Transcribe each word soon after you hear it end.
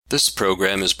This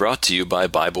program is brought to you by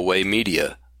Bible Way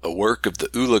Media, a work of the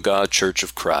Ulaga Church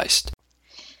of Christ.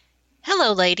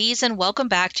 Hello, ladies, and welcome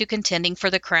back to Contending for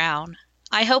the Crown.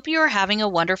 I hope you are having a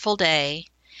wonderful day.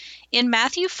 In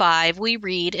Matthew 5, we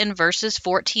read in verses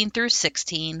 14 through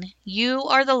 16, "You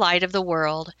are the light of the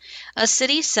world. A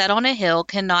city set on a hill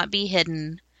cannot be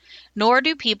hidden. Nor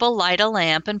do people light a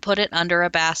lamp and put it under a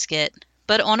basket,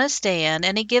 but on a stand,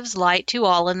 and it gives light to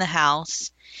all in the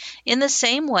house. In the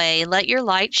same way, let your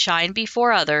light shine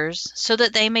before others, so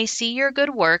that they may see your good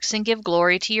works and give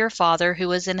glory to your Father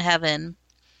who is in heaven."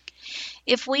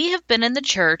 If we have been in the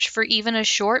church for even a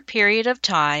short period of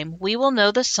time, we will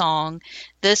know the song,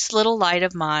 "This Little Light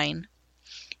of Mine."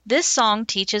 This song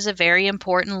teaches a very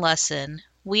important lesson.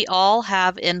 We all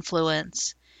have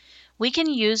influence. We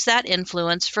can use that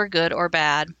influence for good or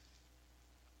bad.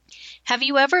 Have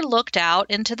you ever looked out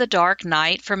into the dark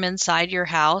night from inside your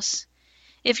house?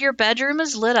 If your bedroom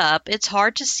is lit up, it's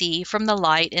hard to see from the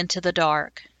light into the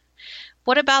dark.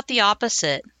 What about the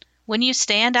opposite? When you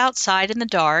stand outside in the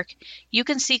dark, you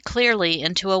can see clearly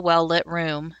into a well-lit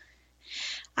room.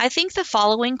 I think the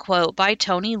following quote by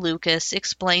Tony Lucas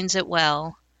explains it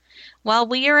well. "While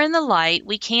we are in the light,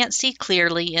 we can't see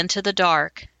clearly into the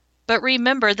dark. But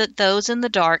remember that those in the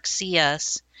dark see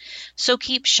us. So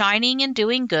keep shining and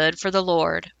doing good for the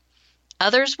Lord.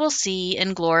 Others will see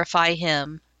and glorify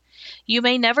Him. You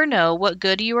may never know what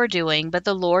good you are doing, but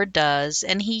the Lord does,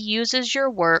 and He uses your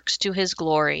works to His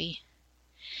glory."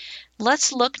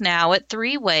 Let's look now at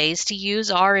 3 ways to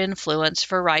use our influence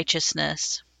for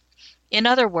righteousness. In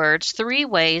other words, 3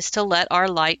 ways to let our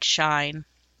light shine.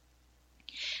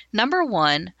 Number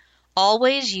 1,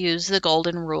 always use the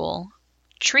golden rule.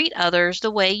 Treat others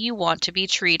the way you want to be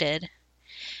treated.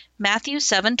 Matthew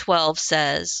 7:12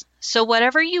 says, "So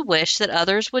whatever you wish that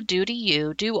others would do to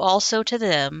you, do also to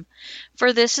them,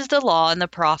 for this is the law and the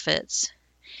prophets."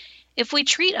 If we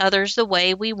treat others the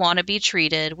way we want to be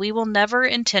treated, we will never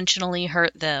intentionally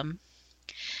hurt them.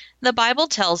 The Bible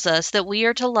tells us that we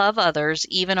are to love others,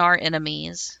 even our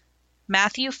enemies.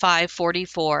 Matthew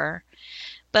 5:44,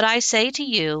 "But I say to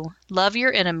you, love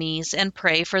your enemies and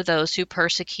pray for those who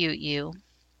persecute you."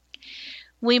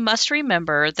 We must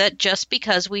remember that just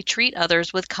because we treat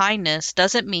others with kindness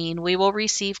doesn't mean we will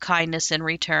receive kindness in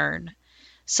return.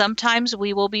 Sometimes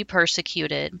we will be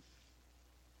persecuted.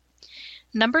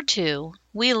 Number 2,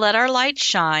 we let our light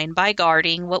shine by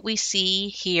guarding what we see,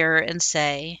 hear, and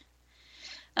say.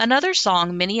 Another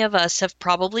song many of us have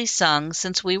probably sung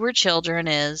since we were children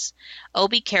is, "Oh,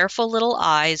 be careful, little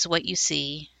eyes, what you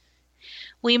see."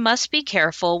 We must be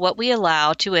careful what we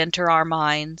allow to enter our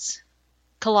minds.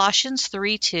 Colossians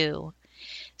 3:2,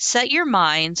 "Set your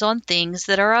minds on things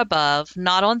that are above,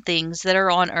 not on things that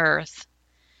are on earth."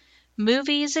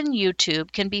 Movies and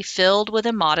YouTube can be filled with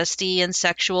immodesty and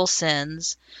sexual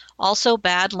sins, also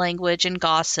bad language and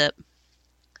gossip.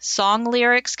 Song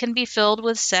lyrics can be filled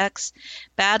with sex,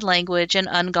 bad language, and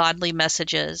ungodly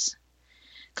messages.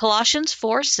 Colossians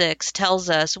 4:6 tells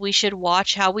us we should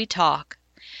watch how we talk.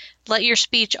 "Let your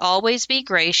speech always be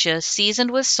gracious, seasoned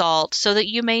with salt, so that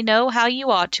you may know how you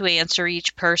ought to answer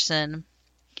each person."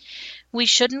 We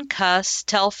shouldn't cuss,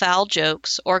 tell foul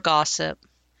jokes, or gossip.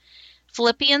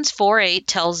 Philippians 4:8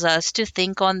 tells us to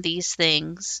think on these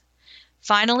things.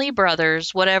 "Finally,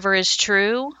 brothers, whatever is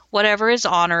true, whatever is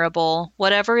honorable,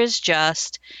 whatever is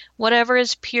just, whatever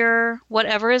is pure,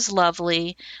 whatever is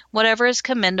lovely, whatever is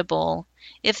commendable,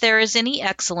 if there is any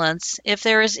excellence, if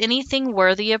there is anything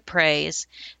worthy of praise,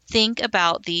 think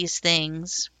about these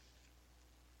things."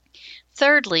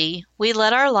 Thirdly, we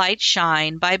let our light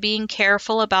shine by being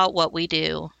careful about what we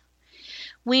do.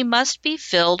 We must be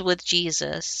filled with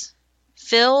Jesus.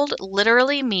 Filled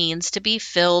literally means to be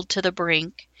filled to the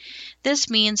brink. This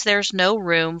means there's no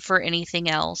room for anything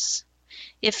else.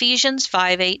 Ephesians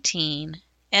 5:18,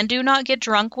 "And do not get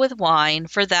drunk with wine,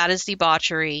 for that is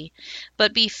debauchery,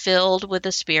 but be filled with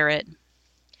the Spirit."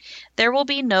 There will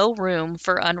be no room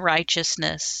for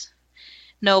unrighteousness.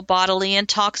 No bodily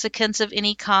intoxicants of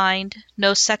any kind,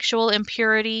 no sexual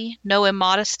impurity, no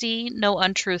immodesty, no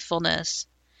untruthfulness.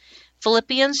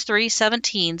 Philippians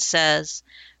 3:17 says,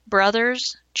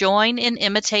 "Brothers, join in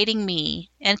imitating me,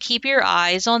 and keep your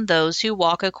eyes on those who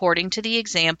walk according to the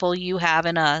example you have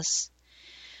in us."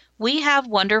 We have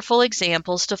wonderful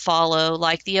examples to follow,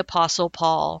 like the Apostle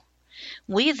Paul.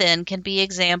 We then can be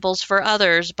examples for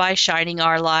others by shining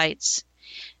our lights.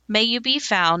 May you be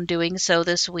found doing so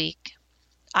this week.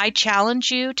 I challenge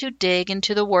you to dig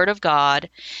into the Word of God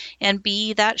and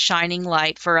be that shining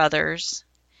light for others.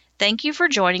 Thank you for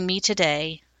joining me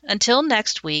today. Until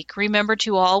next week, remember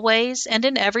to always and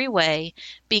in every way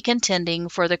be contending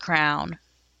for the crown.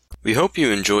 We hope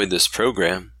you enjoyed this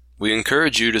program. We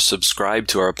encourage you to subscribe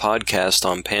to our podcast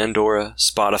on Pandora,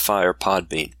 Spotify, or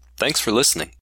Podbean. Thanks for listening.